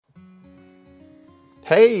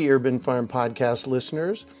Hey, Urban Farm Podcast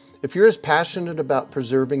listeners. If you're as passionate about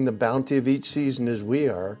preserving the bounty of each season as we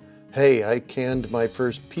are, hey, I canned my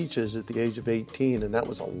first peaches at the age of 18, and that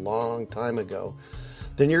was a long time ago,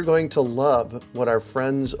 then you're going to love what our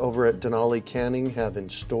friends over at Denali Canning have in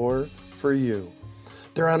store for you.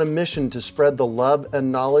 They're on a mission to spread the love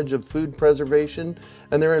and knowledge of food preservation,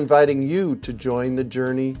 and they're inviting you to join the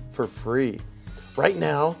journey for free. Right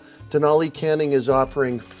now, Denali Canning is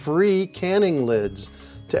offering free canning lids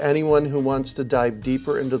to anyone who wants to dive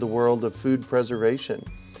deeper into the world of food preservation.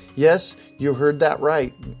 Yes, you heard that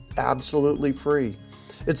right, absolutely free.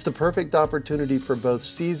 It's the perfect opportunity for both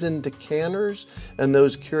seasoned canners and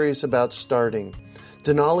those curious about starting.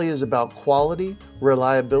 Denali is about quality,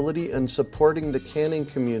 reliability, and supporting the canning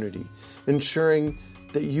community, ensuring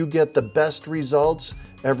that you get the best results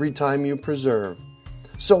every time you preserve.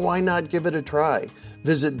 So why not give it a try?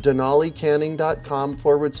 Visit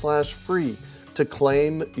denalicanning.com/free to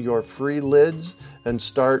claim your free lids and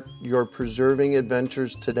start your preserving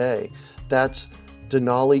adventures today. That's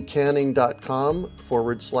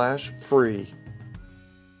denalicanning.com/free.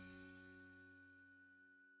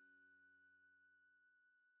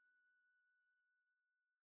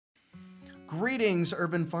 Greetings,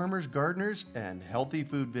 urban farmers, gardeners, and healthy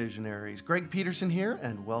food visionaries. Greg Peterson here,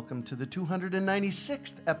 and welcome to the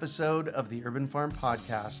 296th episode of the Urban Farm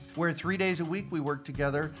Podcast, where 3 days a week we work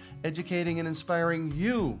together, educating and inspiring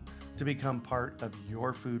you to become part of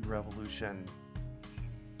your food revolution.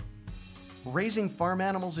 Raising farm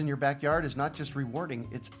animals in your backyard is not just rewarding,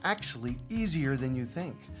 it's actually easier than you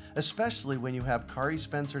think, especially when you have Kari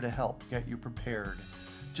Spencer to help get you prepared.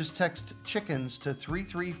 Just text chickens to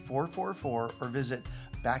 33444 or visit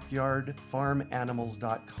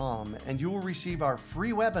backyardfarmanimals.com and you will receive our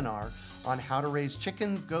free webinar on how to raise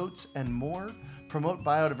chicken, goats, and more, promote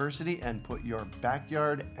biodiversity, and put your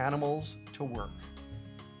backyard animals to work.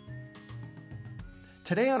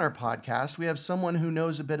 Today on our podcast, we have someone who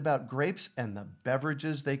knows a bit about grapes and the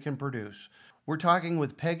beverages they can produce. We're talking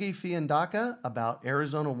with Peggy Fiandaca about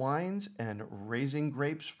Arizona wines and raising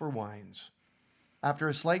grapes for wines. After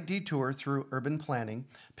a slight detour through urban planning,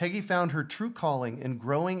 Peggy found her true calling in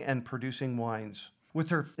growing and producing wines.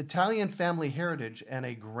 With her Italian family heritage and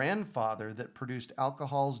a grandfather that produced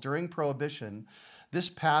alcohols during Prohibition, this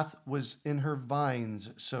path was in her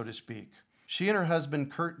vines, so to speak. She and her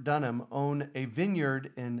husband, Kurt Dunham, own a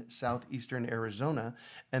vineyard in southeastern Arizona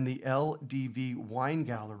and the LDV Wine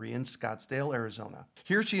Gallery in Scottsdale, Arizona.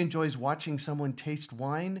 Here she enjoys watching someone taste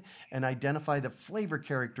wine and identify the flavor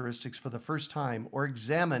characteristics for the first time, or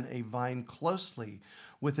examine a vine closely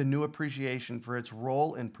with a new appreciation for its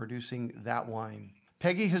role in producing that wine.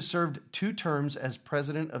 Peggy has served 2 terms as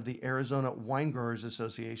president of the Arizona Wine Growers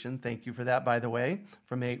Association. Thank you for that, by the way,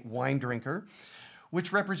 from a wine drinker,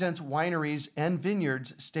 which represents wineries and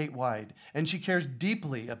vineyards statewide, and she cares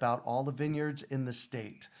deeply about all the vineyards in the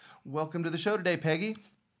state. Welcome to the show today, Peggy.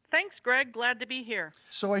 Thanks, Greg. Glad to be here.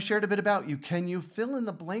 So I shared a bit about you. Can you fill in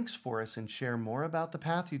the blanks for us and share more about the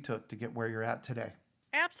path you took to get where you're at today?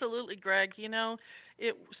 Absolutely, Greg. You know,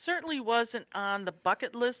 it certainly wasn't on the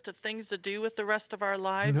bucket list of things to do with the rest of our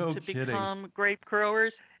lives become grape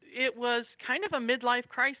growers. It was kind of a midlife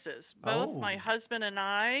crisis. Both my husband and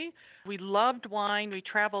I, we loved wine. We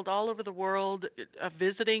traveled all over the world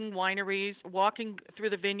visiting wineries, walking through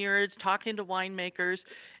the vineyards, talking to winemakers.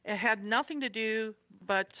 It had nothing to do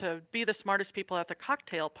but to be the smartest people at the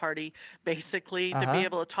cocktail party, basically, to be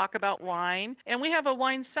able to talk about wine. And we have a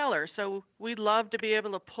wine cellar, so we love to be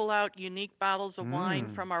able to pull out unique bottles of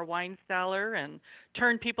wine from our wine cellar and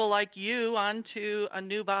turn people like you onto a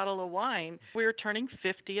new bottle of wine. We were turning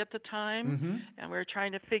 50 at the time, and we were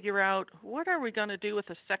trying to figure out what are we going to do with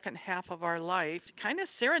the second half of our life. Kind of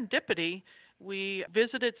serendipity. We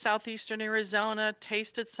visited southeastern Arizona,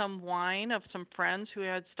 tasted some wine of some friends who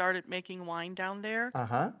had started making wine down there.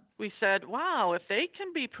 We said, wow, if they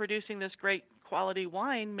can be producing this great quality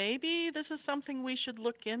wine, maybe this is something we should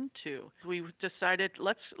look into. We decided,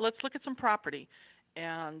 let's look at some property.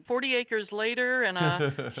 And 40 acres later and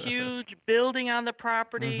a huge building on the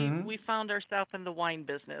property, we found ourselves in the wine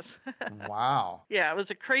business. Wow. Yeah,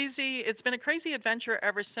 it's been a crazy adventure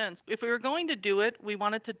ever since. If we were going to do it, we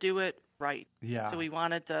wanted to do it right. Yeah. So we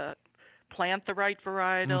wanted to plant the right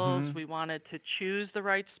varietals, we wanted to choose the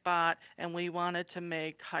right spot, and we wanted to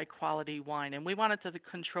make high quality wine. And we wanted to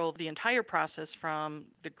control the entire process from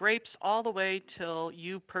the grapes all the way till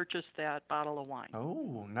you purchase that bottle of wine.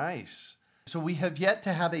 Oh, nice. So we have yet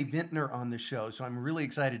to have a vintner on the show, so I'm really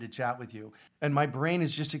excited to chat with you. And my brain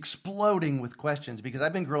is just exploding with questions because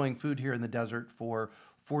I've been growing food here in the desert for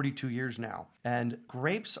 42 years now. And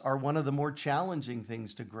grapes are one of the more challenging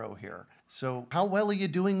things to grow here. So how well are you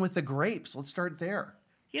doing with the grapes? Let's start there.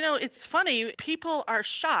 You know, it's funny. People are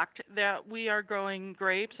shocked that we are growing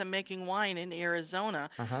grapes and making wine in Arizona,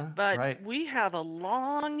 but right. we have a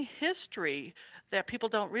long history that people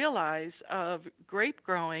don't realize of grape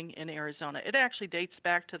growing in Arizona. It actually dates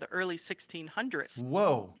back to the early 1600s.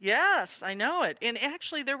 Whoa. Yes, I know it. And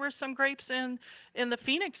actually, there were some grapes in the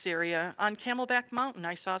Phoenix area on Camelback Mountain.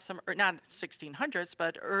 I saw some, or not 1600s,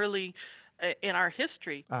 but early in our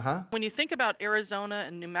history. When you think about Arizona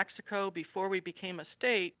and New Mexico before we became a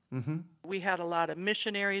state, we had a lot of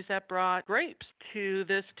missionaries that brought grapes to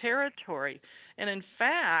this territory. And in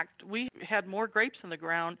fact, we had more grapes in the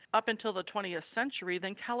ground up until the 20th century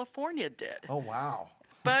than California did. Oh, wow.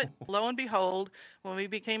 But lo and behold, when we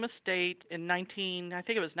became a state in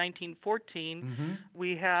 1914,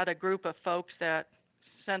 we had a group of folks that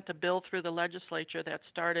sent a bill through the legislature that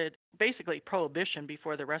started basically prohibition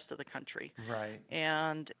before the rest of the country. Right.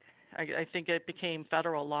 And I think it became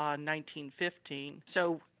federal law in 1915.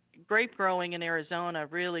 So grape growing in Arizona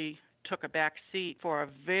really took a back seat for a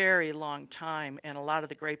very long time, and a lot of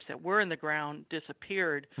the grapes that were in the ground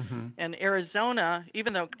disappeared. And Arizona,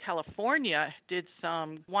 even though California did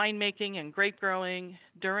some winemaking and grape growing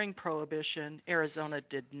during Prohibition, Arizona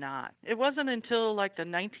did not. It wasn't until like the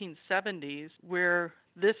 1970s where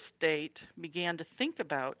this state began to think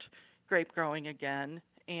about grape growing again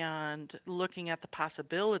and looking at the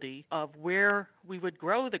possibility of where we would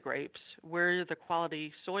grow the grapes, where the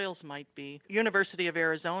quality soils might be. University of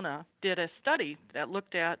Arizona did a study that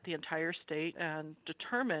looked at the entire state and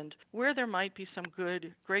determined where there might be some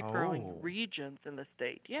good grape growing regions in the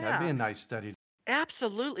state. Yeah. That'd be a nice study.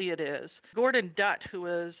 Absolutely it is. Gordon Dutt, who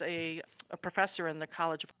is a professor in the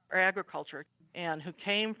College of Agriculture and who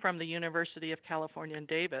came from the University of California in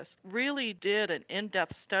Davis, really did an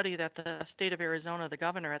in-depth study that the state of Arizona, the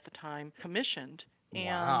governor at the time, commissioned.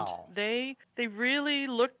 Wow. And they really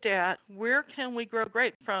looked at where can we grow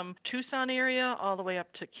grapes from Tucson area all the way up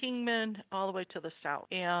to Kingman, all the way to the south.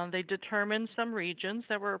 And they determined some regions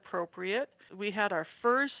that were appropriate. We had our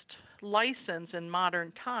first license in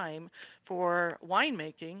modern time for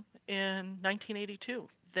winemaking in 1982.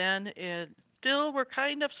 Then it still were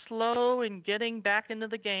kind of slow in getting back into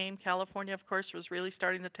the game. California, of course, was really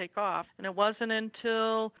starting to take off. And it wasn't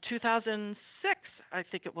until 2006, I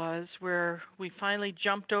think it was, where we finally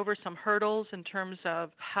jumped over some hurdles in terms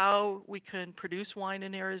of how we can produce wine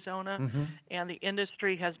in Arizona. And the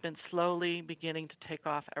industry has been slowly beginning to take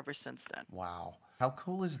off ever since then. Wow. How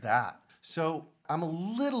cool is that? So I'm a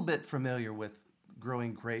little bit familiar with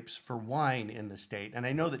growing grapes for wine in the state, and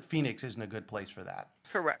I know that Phoenix isn't a good place for that.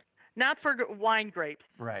 Correct. Not for wine grapes.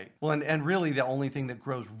 Right. Well, and really the only thing that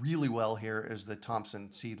grows really well here is the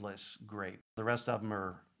Thompson seedless grape. The rest of them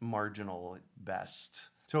are marginal at best.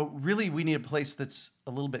 So really we need a place that's a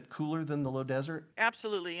little bit cooler than the low desert?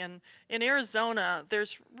 Absolutely. And in Arizona, there's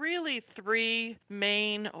really three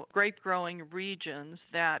main grape growing regions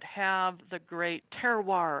that have the great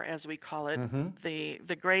terroir, as we call it,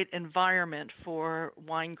 the great environment for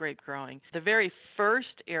wine grape growing. The very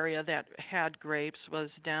first area that had grapes was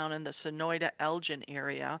down in the Sonoyta-Elgin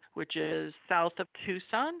area, which is south of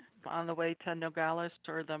Tucson, on the way to Nogales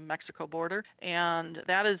or the Mexico border. And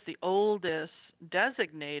that is the oldest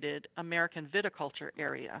designated American viticulture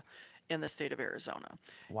area in the state of Arizona.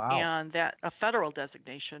 Wow. And that a federal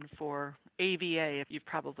designation for AVA, if you've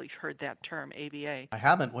probably heard that term, AVA. I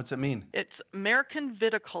haven't. What's it mean? It's American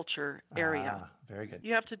Viticulture Area. Very good.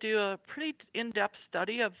 You have to do a pretty in-depth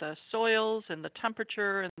study of the soils and the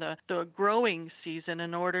temperature and the growing season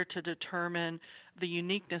in order to determine the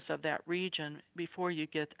uniqueness of that region before you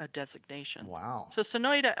get a designation. Wow. So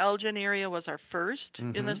Sonoyta-Elgin area was our first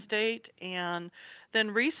in the state, and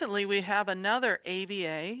then recently we have another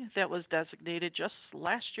AVA that was designated just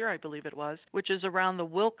last year, I believe it was, which is around the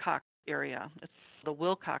Wilcox area. It's the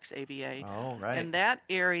Wilcox AVA. Oh, right. And that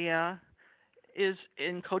area is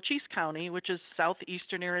in Cochise County, which is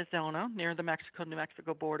southeastern Arizona, near the Mexico-New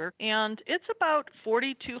Mexico border. And it's about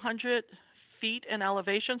 4,200 feet in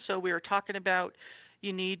elevation. So we were talking about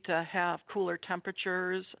you need to have cooler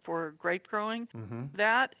temperatures for grape growing.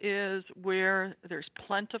 That is where there's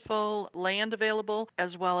plentiful land available,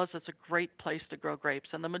 as well as it's a great place to grow grapes.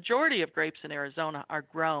 And the majority of grapes in Arizona are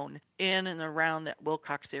grown in and around that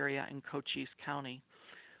Wilcox area in Cochise County.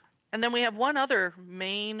 And then we have one other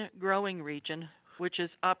main growing region, which is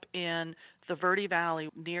up in the Verde Valley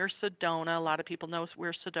near Sedona. A lot of people know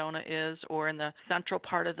where Sedona is, or in the central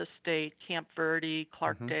part of the state, Camp Verde,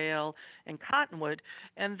 Clarkdale, and Cottonwood.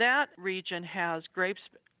 And that region has grapes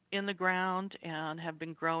in the ground and have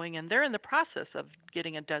been growing, and they're in the process of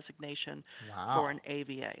getting a designation Wow. for an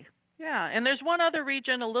AVA. Yeah, and there's one other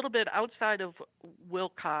region a little bit outside of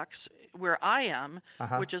Wilcox where I am,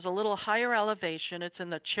 which is a little higher elevation. It's in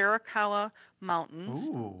the Chiricahua Mountains.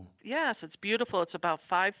 Ooh. Yes, it's beautiful. It's about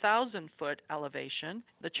 5,000-foot elevation.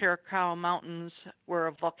 The Chiricahua Mountains were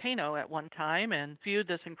a volcano at one time and spewed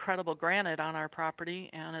this incredible granite on our property,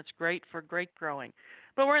 and it's great for grape growing.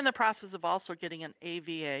 But we're in the process of also getting an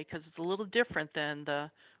AVA because it's a little different than the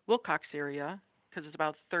Wilcox area, because it's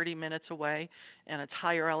about 30 minutes away and it's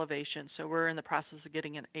higher elevation. So we're in the process of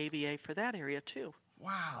getting an AVA for that area too.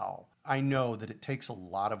 Wow. I know that it takes a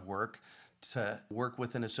lot of work to work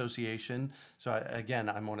with an association. So again,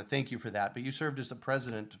 I want to thank you for that. But you served as the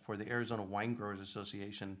president for the Arizona Wine Growers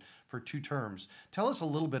Association for 2 terms. Tell us a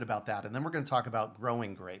little bit about that, and then we're going to talk about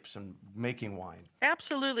growing grapes and making wine.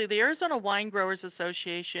 Absolutely. The Arizona Wine Growers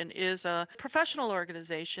Association is a professional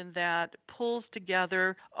organization that pulls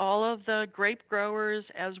together all of the grape growers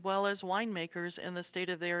as well as winemakers in the state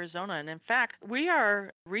of Arizona. And in fact, we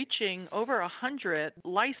are reaching over 100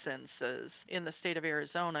 licenses in the state of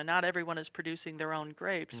Arizona. Not everyone is producing their own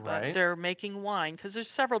grapes, but they're making wine because there's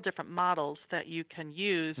several different models that you can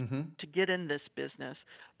use to get in this business.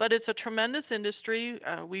 But it's a tremendous industry.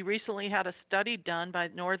 We recently had a study done by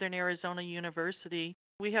Northern Arizona University.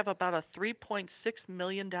 We have about a $3.6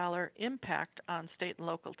 million impact on state and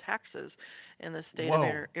local taxes in the state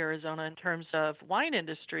of Arizona in terms of wine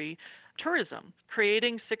industry tourism,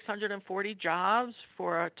 creating 640 jobs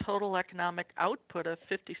for a total economic output of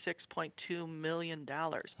 $56.2 million.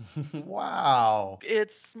 Wow.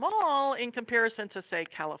 It's small in comparison to, say,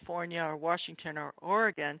 California or Washington or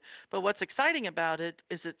Oregon, but what's exciting about it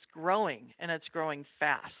is it's growing, and it's growing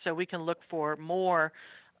fast. So we can look for more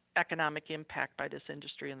economic impact by this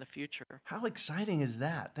industry in the future. How exciting is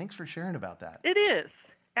that? Thanks for sharing about that. It is.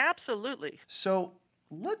 Absolutely. So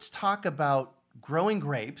let's talk about growing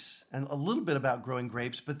grapes and a little bit about growing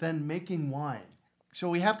grapes, but then making wine. So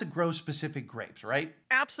we have to grow specific grapes, right?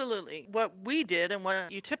 Absolutely. What we did and what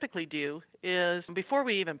you typically do is before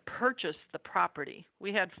we even purchased the property,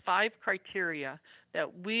 we had 5 criteria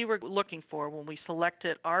that we were looking for when we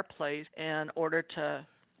selected our place in order to,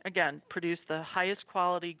 again, produce the highest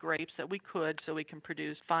quality grapes that we could so we can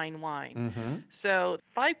produce fine wine. So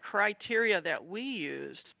 5 criteria that we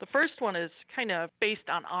used. The first one is kind of based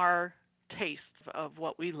on our taste of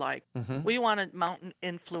what we like. We wanted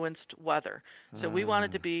mountain-influenced weather. So we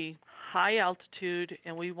wanted to be high altitude,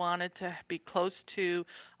 and we wanted to be close to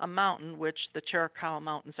a mountain, which the Chiricahua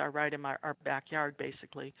Mountains are right in our backyard,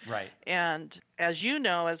 basically. Right. And as you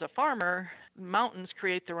know, as a farmer, mountains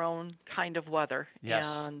create their own kind of weather. Yes.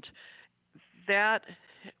 And that,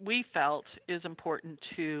 we felt, is important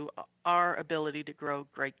to our ability to grow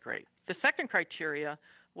great grapes. The second criteria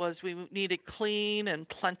was we needed clean and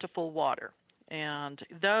plentiful water. And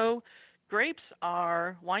though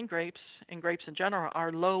wine grapes and grapes in general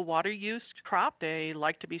are low water use crop, they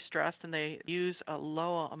like to be stressed and they use a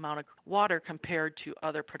low amount of water compared to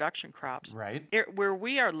other production crops. Right. Where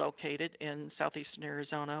we are located in southeastern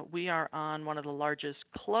Arizona, we are on one of the largest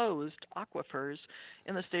closed aquifers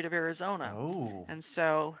in the state of Arizona. Oh. And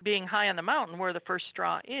so being high on the mountain, we're the first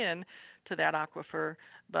straw in to that aquifer,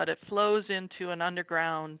 but it flows into an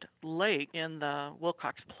underground lake in the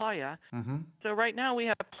Wilcox Playa. So right now we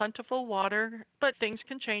have plentiful water, but things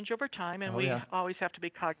can change over time, and we always have to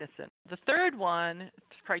be cognizant. The third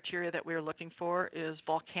criteria that we were looking for is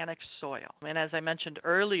volcanic soil. And as I mentioned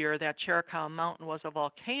earlier, that Chiricahua Mountain was a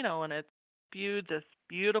volcano, and it spewed this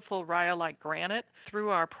beautiful rhyolite granite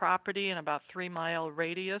through our property in about 3-mile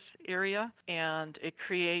radius area, and it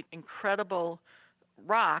creates incredible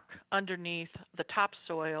rock underneath the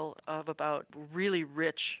topsoil of about really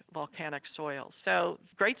rich volcanic soil. So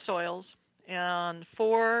great soils. And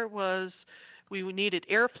 4 was we needed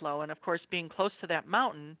airflow. And of course, being close to that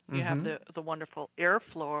mountain, you have the wonderful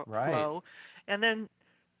airflow. Right. And then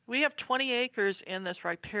we have 20 acres in this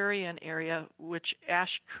riparian area, which Ash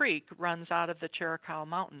Creek runs out of the Chiricahua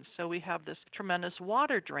Mountains. So we have this tremendous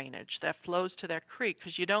water drainage that flows to that creek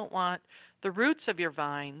because you don't want the roots of your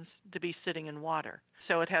vines to be sitting in water.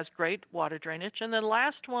 So it has great water drainage. And the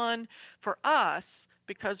last one for us,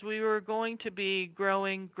 because we were going to be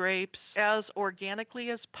growing grapes as organically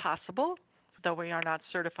as possible, though we are not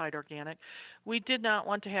certified organic, we did not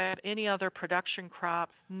want to have any other production crop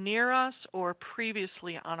near us or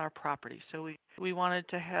previously on our property. So we wanted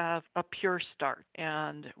to have a pure start.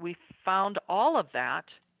 And we found all of that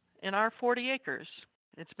in our 40 acres.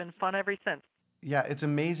 It's been fun ever since. Yeah, it's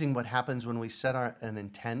amazing what happens when we set an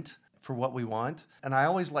intent for what we want. And I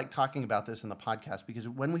always like talking about this in the podcast because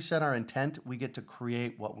when we set our intent, we get to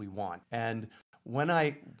create what we want. And when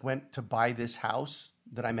I went to buy this house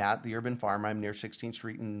that I'm at, the Urban Farm, I'm near 16th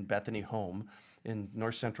Street in Bethany Home in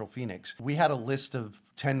North Central Phoenix. We had a list of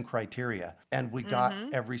 10 criteria and we got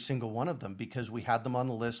every single one of them because we had them on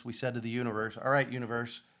the list. We said to the universe, all right,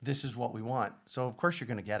 universe, this is what we want. So of course you're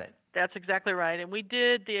going to get it. That's exactly right. And we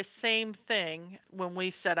did the same thing when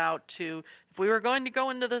we set out to, if we were going to go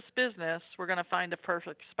into this business, we're going to find a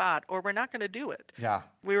perfect spot or we're not going to do it. Yeah.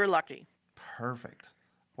 We were lucky. Perfect.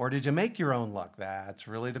 Or did you make your own luck? That's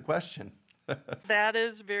really the question. That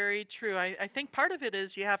is very true. I think part of it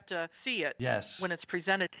is you have to see it when it's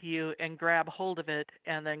presented to you and grab hold of it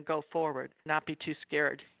and then go forward, not be too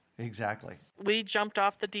scared. Exactly. We jumped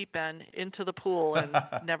off the deep end into the pool and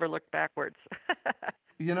never looked backwards.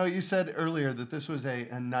 You know, you said earlier that this was a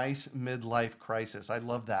nice midlife crisis. I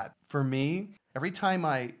love that. For me, every time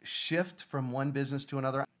I shift from one business to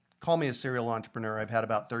another, call me a serial entrepreneur. I've had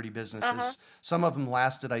about 30 businesses. Some of them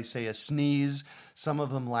lasted, I say, a sneeze. Some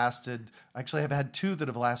of them lasted, actually, I've had 2 that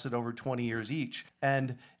have lasted over 20 years each.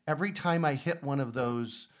 And every time I hit one of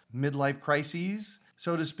those midlife crises,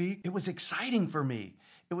 so to speak, it was exciting for me.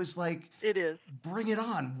 It was like, it is. Bring it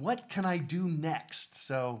on. What can I do next?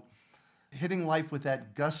 So hitting life with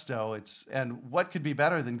that gusto, and what could be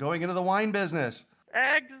better than going into the wine business?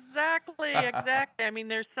 Exactly. I mean,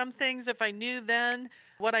 there's some things, if I knew then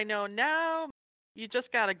what I know now, you just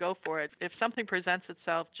got to go for it. If something presents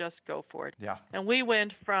itself, just go for it. Yeah. And we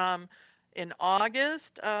went from in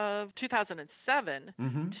August of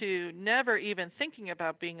 2007 to never even thinking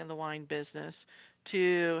about being in the wine business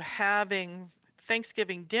to having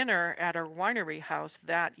Thanksgiving dinner at our winery house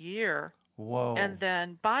that year. Whoa. And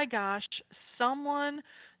then, by gosh, someone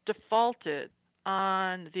defaulted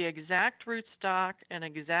on the exact rootstock and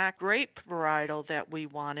exact grape varietal that we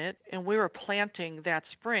wanted, and we were planting that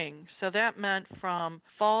spring. So that meant from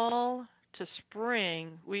fall to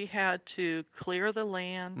spring, we had to clear the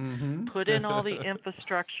land, put in all the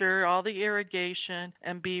infrastructure, all the irrigation,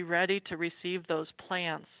 and be ready to receive those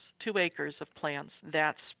plants, 2 acres of plants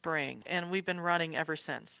that spring. And we've been running ever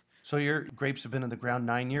since. So your grapes have been in the ground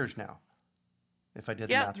 9 years now, if I did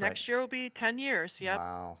the math right. Yeah, next year will be 10 years. Yep.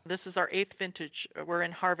 Wow. This is our 8th vintage. We're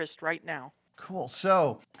in harvest right now. Cool.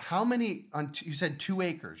 So how many, you said 2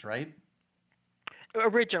 acres, right?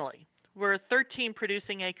 Originally. We're 13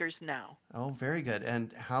 producing acres now. Oh, very good.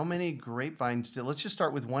 And how many grapevines, let's just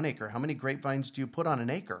start with 1 acre. How many grapevines do you put on an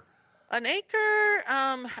acre? An acre,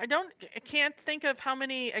 I can't think of how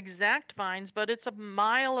many exact vines, but it's a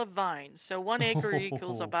mile of vines. So 1 acre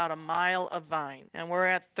equals about a mile of vine, and we're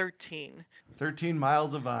at 13. 13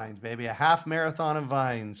 miles of vines, baby, a half marathon of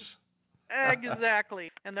vines.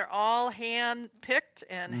 Exactly. And they're all hand-picked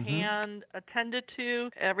and hand-attended to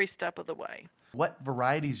every step of the way. What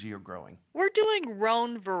varieties are you growing? We're doing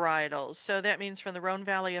Rhone varietals, so that means from the Rhone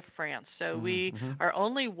Valley of France. So our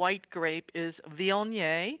only white grape is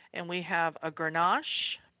Viognier, and we have a Grenache,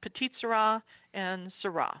 Petit Syrah, and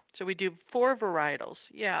Syrah. So we do 4 varietals,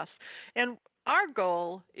 yes. And our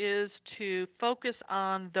goal is to focus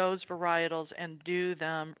on those varietals and do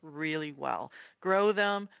them really well. Grow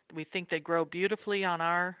them. We think they grow beautifully on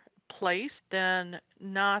our place, then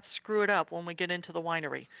not screw it up when we get into the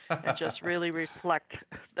winery and just really reflect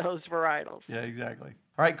those varietals. Yeah, exactly.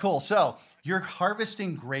 All right, cool. So you're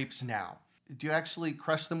harvesting grapes now. Do you actually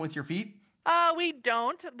crush them with your feet? We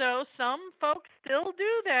don't, though some folks still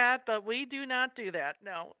do that, but we do not do that,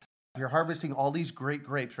 no. You're harvesting all these great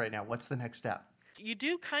grapes right now. What's the next step? You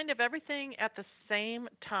do kind of everything at the same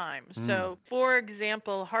time. So, for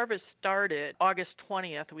example, harvest started August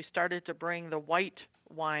 20th. We started to bring the white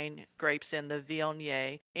wine grapes in, the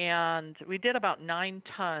Viognier, and we did about 9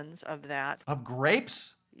 tons of that. Of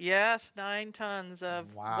grapes? Yes, 9 tons of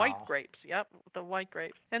white grapes. Yep, the white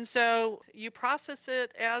grapes. And so you process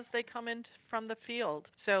it as they come in from the field.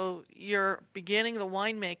 So you're beginning the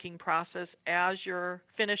winemaking process as you're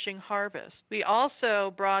finishing harvest. We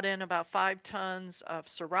also brought in about 5 tons of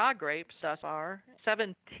Syrah grapes thus far,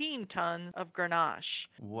 17 tons of Grenache.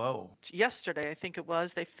 Whoa. Yesterday, I think it was,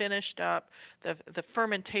 they finished up the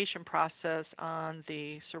fermentation process on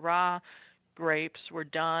the Syrah grapes were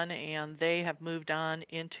done, and they have moved on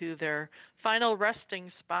into their final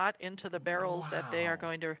resting spot, into the barrels that they are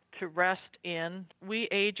going to rest in. We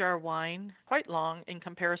age our wine quite long in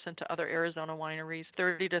comparison to other Arizona wineries,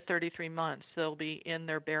 30 to 33 months. They'll be in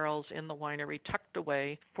their barrels in the winery, tucked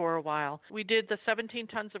away for a while. We did the 17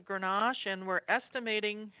 tons of Grenache, and we're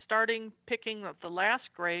estimating, starting picking the last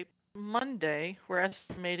grape Monday, we're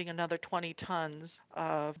estimating another 20 tons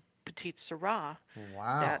of Petit Syrah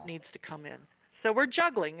that needs to come in. So we're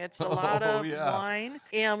juggling. It's a lot of yeah. wine.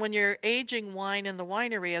 And when you're aging wine in the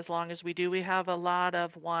winery, as long as we do, we have a lot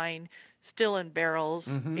of wine still in barrels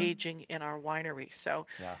aging in our winery. So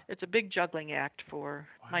it's a big juggling act for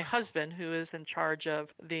my husband, who is in charge of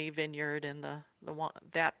the vineyard and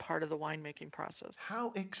that part of the winemaking process.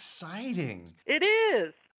 How exciting. It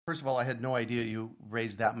is. First of all, I had no idea you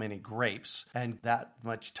raised that many grapes and that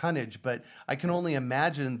much tonnage, but I can only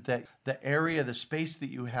imagine that the area, the space that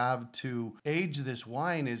you have to age this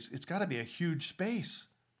wine it's got to be a huge space.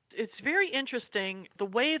 It's very interesting the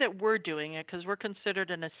way that we're doing it, because we're considered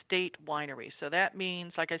an estate winery. So that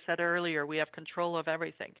means, like I said earlier, we have control of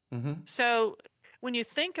everything. So when you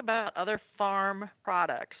think about other farm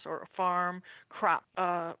products or farm crop,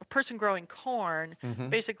 a person growing corn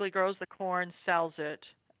basically grows the corn, sells it,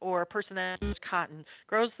 or a person that grows cotton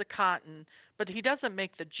grows the cotton, but he doesn't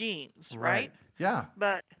make the jeans, right? Yeah.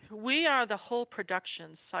 But we are the whole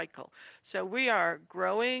production cycle. So we are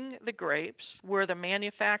growing the grapes, we're the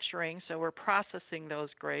manufacturing, so we're processing those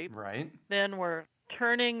grapes. Right. Then we're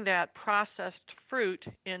turning that processed fruit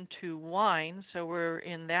into wine, so we're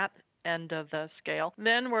in that end of the scale.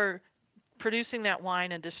 Then we're producing that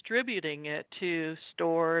wine and distributing it to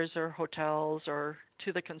stores or hotels or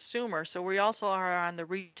to the consumer. So we also are on the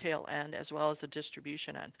retail end as well as the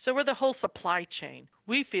distribution end. So we're the whole supply chain.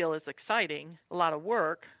 We feel is exciting, a lot of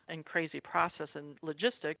work and crazy process and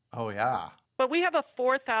logistics. Oh, yeah. But we have a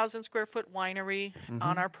 4,000 square foot winery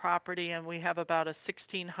on our property, and we have about a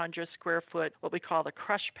 1,600 square foot, what we call the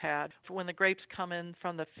crush pad. When the grapes come in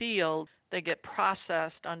from the field, they get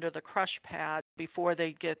processed under the crush pad before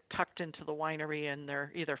they get tucked into the winery in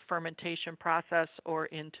their either fermentation process or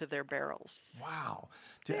into their barrels. Wow.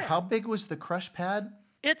 How big was the crush pad?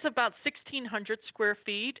 It's about 1,600 square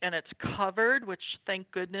feet, and it's covered, which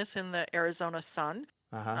thank goodness in the Arizona sun.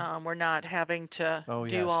 We're not having to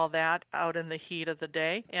do all that out in the heat of the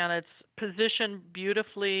day. And it's positioned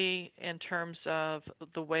beautifully in terms of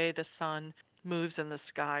the way the sun moves in the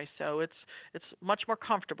sky. So it's much more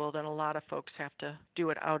comfortable than a lot of folks have to do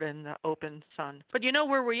it out in the open sun. But you know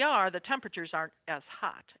where we are, the temperatures aren't as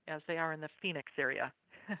hot as they are in the Phoenix area.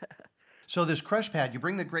 So this crush pad, you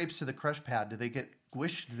bring the grapes to the crush pad. Do they get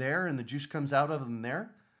squished there and the juice comes out of them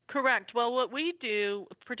there? Correct. Well, what we do,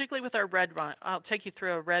 particularly with our red wine, I'll take you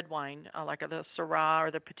through a red wine, like the Syrah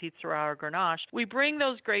or the Petit Syrah or Grenache. We bring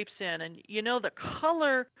those grapes in, and you know the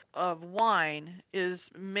color of wine is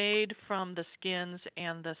made from the skins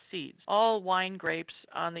and the seeds. All wine grapes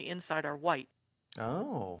on the inside are white.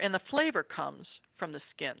 Oh. And the flavor comes from the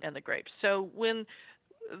skin and the grapes. So when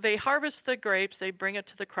they harvest the grapes, they bring it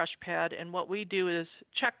to the crush pad, and what we do is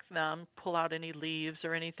check them, pull out any leaves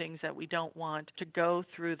or any things that we don't want to go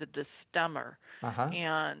through the destemmer.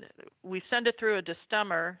 And we send it through a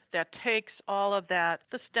destemmer that takes all of that,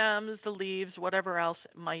 the stems, the leaves, whatever else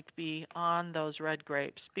might be on those red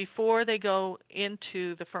grapes, before they go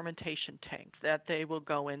into the fermentation tank that they will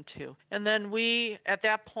go into. And then at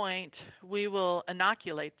that point, we will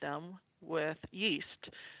inoculate them with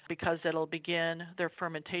yeast, because it'll begin their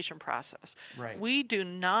fermentation process. Right. We do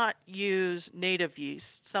not use native yeast.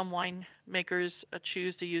 Some winemakers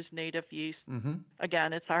choose to use native yeast.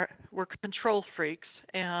 Again, we're control freaks,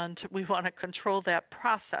 and we want to control that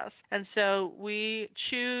process. And so we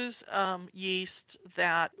choose yeast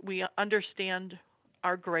that we understand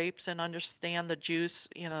our grapes and understand the juice,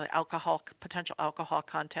 the potential alcohol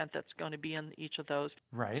content that's going to be in each of those.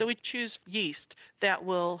 Right. So we choose yeast that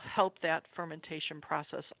will help that fermentation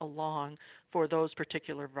process along for those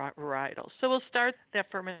particular varietals. So we'll start that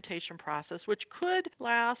fermentation process, which could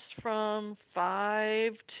last from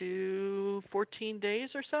 5 to 14 days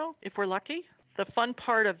or so, if we're lucky. The fun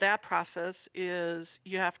part of that process is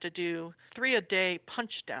you have to do 3 a day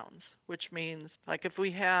punch downs, which means I think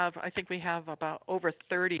we have about over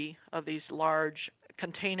 30 of these large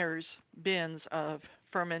containers, bins of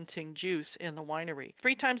fermenting juice in the winery.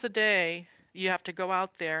 3 times a day, you have to go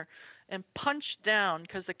out there and punch down,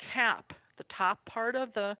 because the top part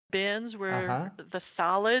of the bins where the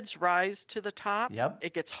solids rise to the top,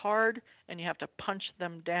 it gets hard, and you have to punch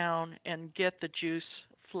them down and get the juice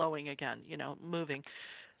flowing again, moving.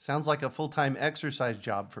 Sounds like a full-time exercise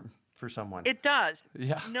job for someone. It does.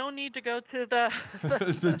 Yeah. No need to go to the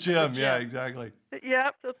the gym. Yeah, exactly.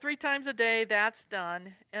 Yep. So 3 times a day, that's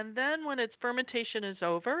done. And then when its fermentation is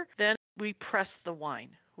over, then we press the wine,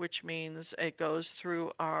 which means it goes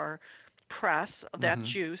through our press. That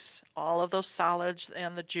juice, all of those solids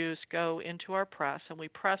and the juice go into our press, and we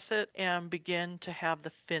press it and begin to have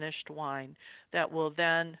the finished wine that will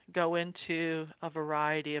then go into a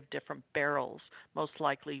variety of different barrels. Most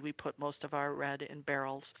likely we put most of our red in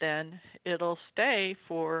barrels. Then it'll stay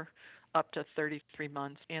for up to 33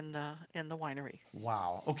 months in the winery.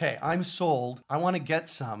 Wow. Okay, I'm sold. I want to get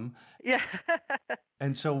some. Yeah.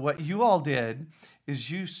 And so what you all did is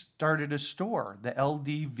you started a store, the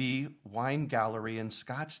LDV Wine Gallery in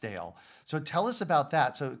Scottsdale. So tell us about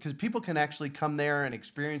that. So because people can actually come there and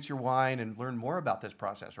experience your wine and learn more about this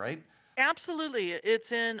process, right? Absolutely.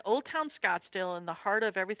 It's in Old Town Scottsdale, in the heart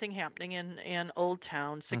of everything happening in Old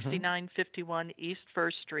Town, 6951 East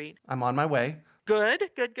 1st Street. I'm on my way. Good.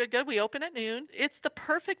 We open at noon. It's the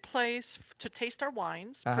perfect place to taste our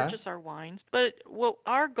wines, purchase our wines. But what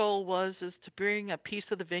our goal is to bring a piece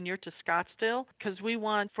of the vineyard to Scottsdale, because we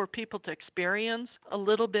want for people to experience a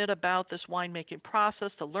little bit about this winemaking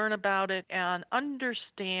process, to learn about it, and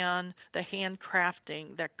understand the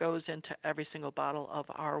handcrafting that goes into every single bottle of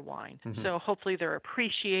our wine. So hopefully their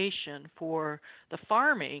appreciation for the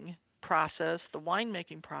farming process, the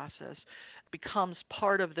winemaking process, becomes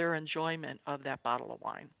part of their enjoyment of that bottle of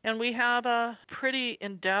wine. And we have a pretty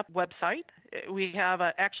in-depth website. We have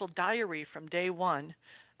an actual diary from day one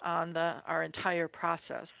on our entire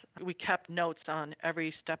process. We kept notes on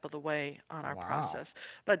every step of the way on our process.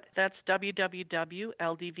 But that's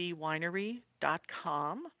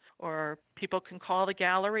www.ldvwinery.com, or people can call the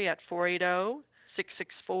gallery at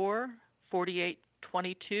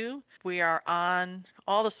 480-664-4822. We are on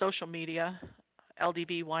all the social media.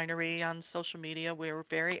 LDV Winery on social media. We're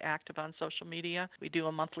very active on social media. We do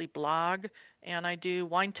a monthly blog, and I do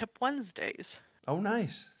Wine Tip Wednesdays. Oh,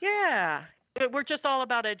 nice. Yeah. We're just all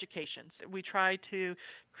about education. We try to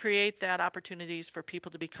create that opportunities for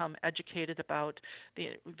people to become educated about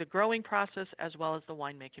the growing process as well as the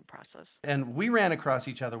winemaking process. And we ran across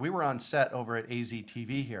each other. We were on set over at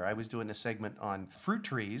AZTV here. I was doing a segment on fruit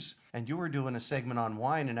trees, and you were doing a segment on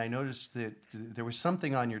wine, and I noticed that there was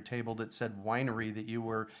something on your table that said winery, that you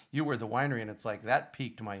were the winery, and it's like, that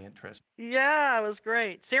piqued my interest. Yeah, it was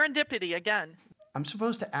great. Serendipity again. I'm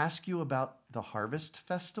supposed to ask you about the Harvest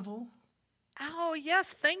Festival? Oh, yes,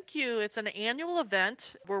 thank you. It's an annual event.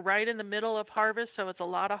 We're right in the middle of harvest, so it's a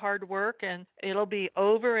lot of hard work, and it'll be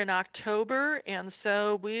over in October. And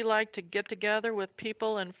so we like to get together with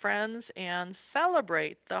people and friends and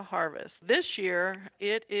celebrate the harvest. This year,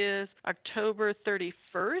 it is October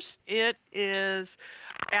 31st. It is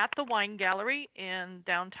at the Wine Gallery in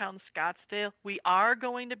downtown Scottsdale. We are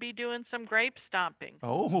going to be doing some grape stomping.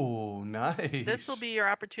 Oh, nice. This will be your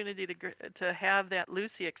opportunity to have that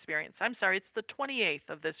Lucy experience. I'm sorry, it's the 28th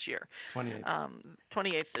of this year.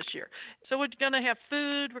 28th this year. So we're going to have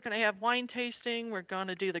food. We're going to have wine tasting. We're going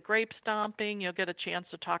to do the grape stomping. You'll get a chance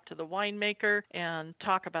to talk to the winemaker and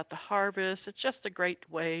talk about the harvest. It's just a great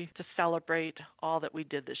way to celebrate all that we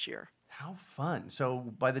did this year. How fun.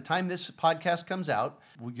 So by the time this podcast comes out,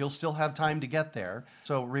 you'll still have time to get there.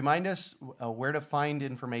 So remind us where to find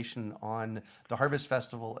information on the Harvest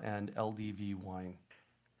Festival and LDV Wine.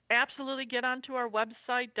 Absolutely. Get onto our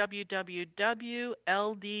website,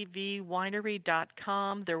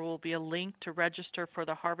 www.ldvwinery.com. There will be a link to register for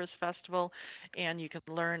the Harvest Festival, and you can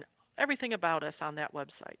learn everything about us on that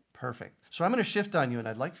website. Perfect. So I'm going to shift on you, and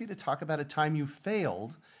I'd like for you to talk about a time you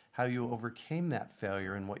failed, how you overcame that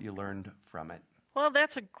failure, and what you learned from it. Well,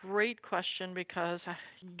 that's a great question, because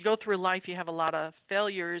you go through life, you have a lot of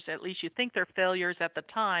failures, at least you think they're failures at the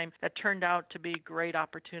time, that turned out to be great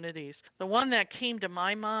opportunities. The one that came to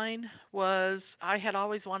my mind was I had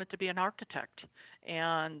always wanted to be an architect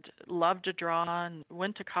and loved to draw, and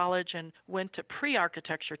went to college and went to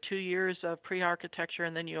pre-architecture, 2 years of pre-architecture,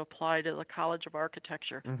 and then you apply to the College of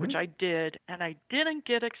Architecture, which I did, and I didn't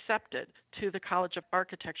get accepted to the College of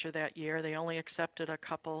Architecture that year. They only accepted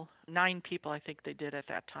 9 people I think they did at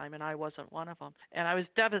that time, and I wasn't one of them. And I was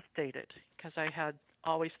devastated, because I had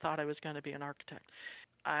always thought I was going to be an architect.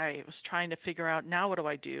 I was trying to figure out, now what do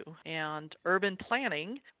I do? And urban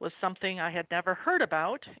planning was something I had never heard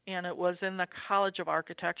about, and it was in the College of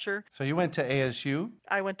Architecture. So you went to ASU?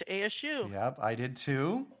 I went to ASU. Yep, I did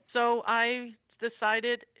too. So I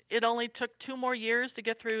decided it only took 2 more years to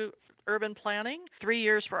get through urban planning, 3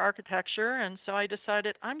 years for architecture, and so I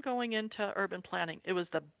decided I'm going into urban planning. It was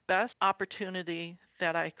the best opportunity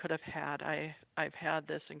that I could have had. I've had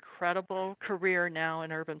this incredible career now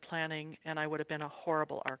in urban planning, and I would have been a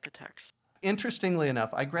horrible architect. Interestingly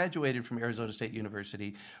enough, I graduated from Arizona State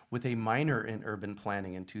University with a minor in urban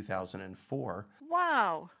planning in 2004.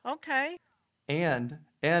 Wow, okay. And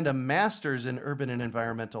a master's in urban and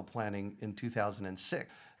environmental planning in 2006.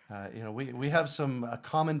 We have some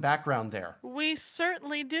common background there. We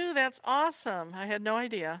certainly do. That's awesome. I had no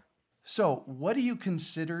idea. So what do you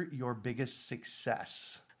consider your biggest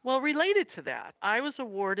success? Well, related to that, I was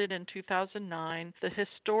awarded in 2009 the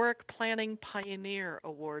Historic Planning Pioneer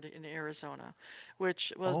Award in Arizona, which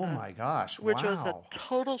was oh my gosh, which was wow. a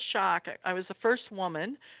total shock. I was the first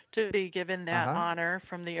woman to be given that Uh-huh. honor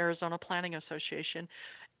from the Arizona Planning Association.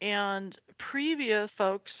 And previous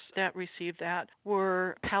folks that received that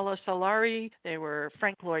were Paolo Solari, they were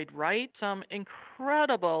Frank Lloyd Wright, some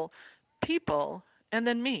incredible people, and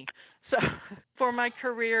then me. So for my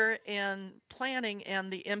career in planning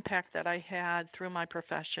and the impact that I had through my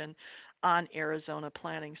profession on Arizona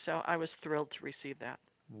planning. So I was thrilled to receive that.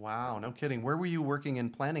 Wow, no kidding. Where were you working in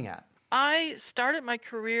planning at? I started my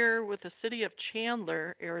career with the city of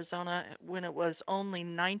Chandler, Arizona, when it was only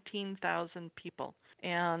 19,000 people.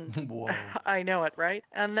 And Whoa. I know it, right?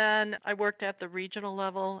 And then I worked at the regional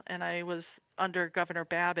level, and I was under Governor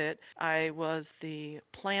Babbitt. I was the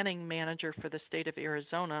planning manager for the state of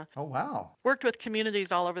Arizona. Oh, wow. Worked with communities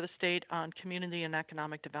all over the state on community and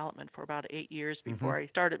economic development for about 8 years before I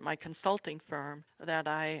started my consulting firm that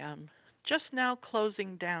I am just now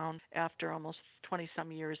closing down after almost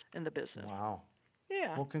 20-some years in the business. Wow.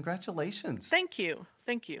 Yeah. Well, congratulations. Thank you.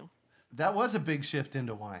 Thank you. That was a big shift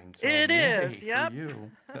into wine. So it is. Yay for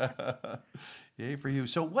you. Yay for you.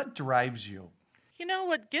 So what drives you? You know,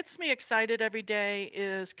 what gets me excited every day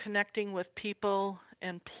is connecting with people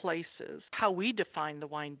and places. How we define the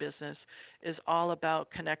wine business is all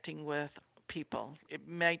about connecting with people. It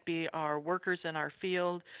might be our workers in our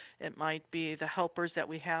field, it might be the helpers that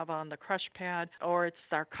we have on the crush pad, or it's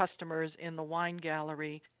our customers in the wine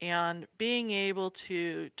gallery. And being able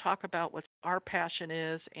to talk about what our passion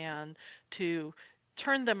is and to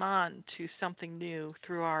turn them on to something new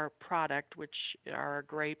through our product, which are our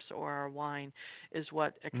grapes or our wine, is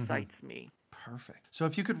what excites me. Perfect. So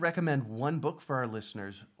if you could recommend one book for our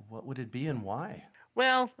listeners, what would it be and why?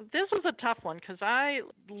 Well, this was a tough one because I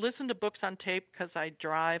listen to books on tape because I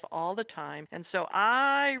drive all the time. And so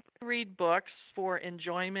I read books for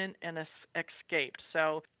enjoyment and escape.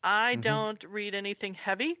 So I don't read anything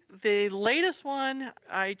heavy. The latest one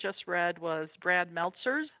I just read was Brad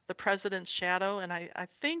Meltzer's The President's Shadow. And I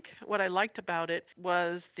think what I liked about it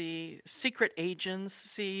was the secret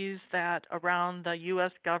agencies that around the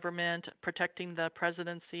U.S. government protecting the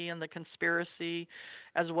presidency and the conspiracy,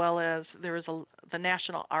 as well as the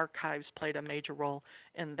National Archives played a major role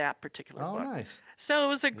in that particular book. Oh, nice. So it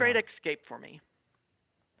was a great escape for me.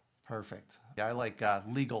 Perfect. Yeah, I like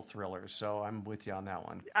legal thrillers, so I'm with you on that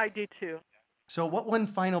one. I do too. So what one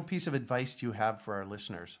final piece of advice do you have for our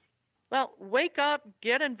listeners? Well, wake up,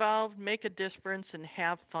 get involved, make a difference, and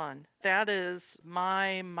have fun. That is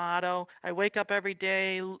my motto. I wake up every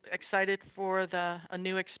day excited for a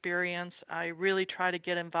new experience. I really try to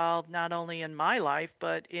get involved not only in my life,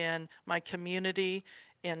 but in my community,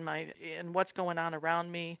 in what's going on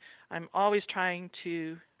around me. I'm always trying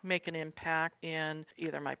to make an impact in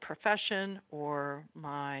either my profession or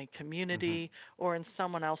my community or in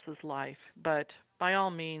someone else's life. But by all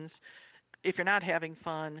means, if you're not having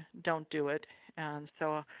fun, don't do it. And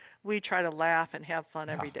so we try to laugh and have fun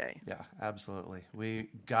every day. Yeah, absolutely. We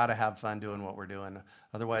got to have fun doing what we're doing.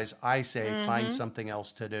 Otherwise, I say find something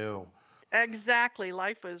else to do. Exactly.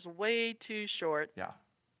 Life is way too short. Yeah.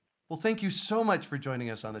 Well, thank you so much for joining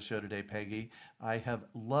us on the show today, Peggy. I have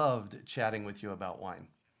loved chatting with you about wine.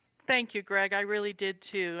 Thank you, Greg. I really did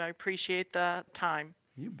too. I appreciate the time.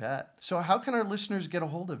 You bet. So how can our listeners get a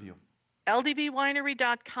hold of you?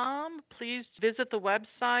 ldvwinery.com. Please visit the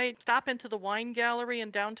website. Stop into the wine gallery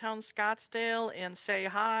in downtown Scottsdale and say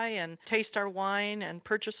hi and taste our wine and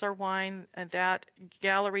purchase our wine. And that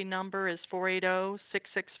gallery number is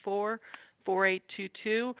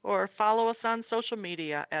 480-664-4822, or follow us on social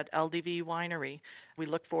media at LDV Winery. We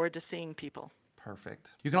look forward to seeing people.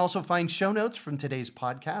 Perfect. You can also find show notes from today's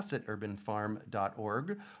podcast at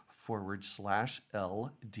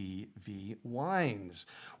urbanfarm.org/LDV Wines.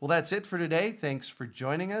 Well, that's it for today. Thanks for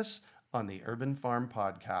joining us on the Urban Farm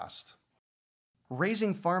Podcast.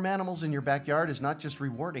 Raising farm animals in your backyard is not just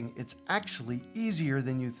rewarding, it's actually easier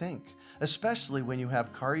than you think, especially when you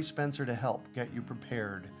have Kari Spencer to help get you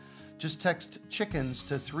prepared. Just text chickens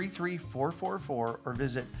to 33444 or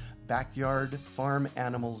visit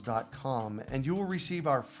backyardfarmanimals.com and you will receive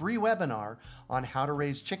our free webinar on how to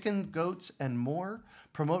raise chicken, goats, and more,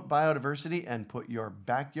 promote biodiversity, and put your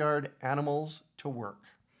backyard animals to work.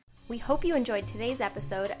 We hope you enjoyed today's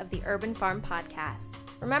episode of the Urban Farm Podcast.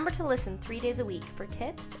 Remember to listen 3 days a week for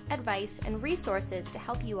tips, advice, and resources to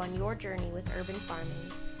help you on your journey with urban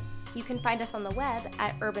farming. You can find us on the web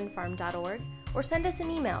at urbanfarm.org or send us an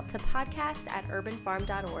email to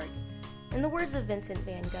podcast@urbanfarm.org. In the words of Vincent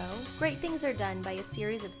van Gogh, great things are done by a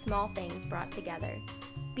series of small things brought together.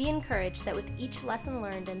 Be encouraged that with each lesson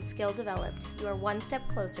learned and skill developed, you are one step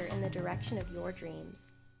closer in the direction of your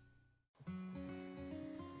dreams.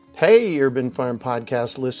 Hey, Urban Farm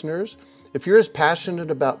Podcast listeners. If you're as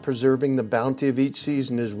passionate about preserving the bounty of each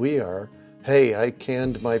season as we are, hey, I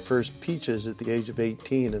canned my first peaches at the age of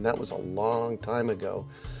 18, and that was a long time ago,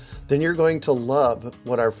 then you're going to love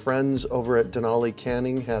what our friends over at Denali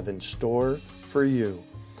Canning have in store for you.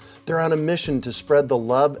 They're on a mission to spread the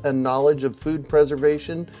love and knowledge of food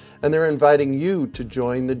preservation, and they're inviting you to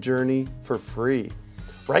join the journey for free.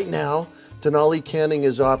 Right now, Denali Canning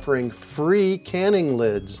is offering free canning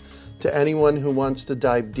lids to anyone who wants to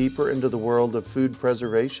dive deeper into the world of food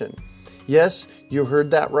preservation. Yes, you heard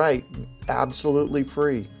that right, absolutely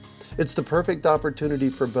free. It's the perfect opportunity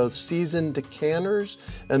for both seasoned canners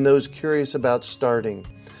and those curious about starting.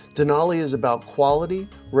 Denali is about quality,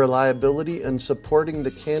 reliability, and supporting the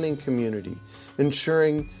canning community,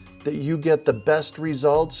 ensuring that you get the best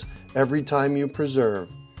results every time you preserve.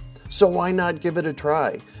 So why not give it a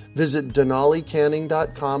try? Visit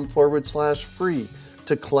denalicanning.com/free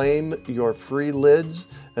to claim your free lids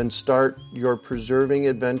and start your preserving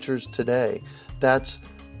adventures today. That's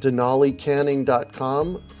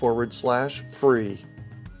denalicanning.com/free.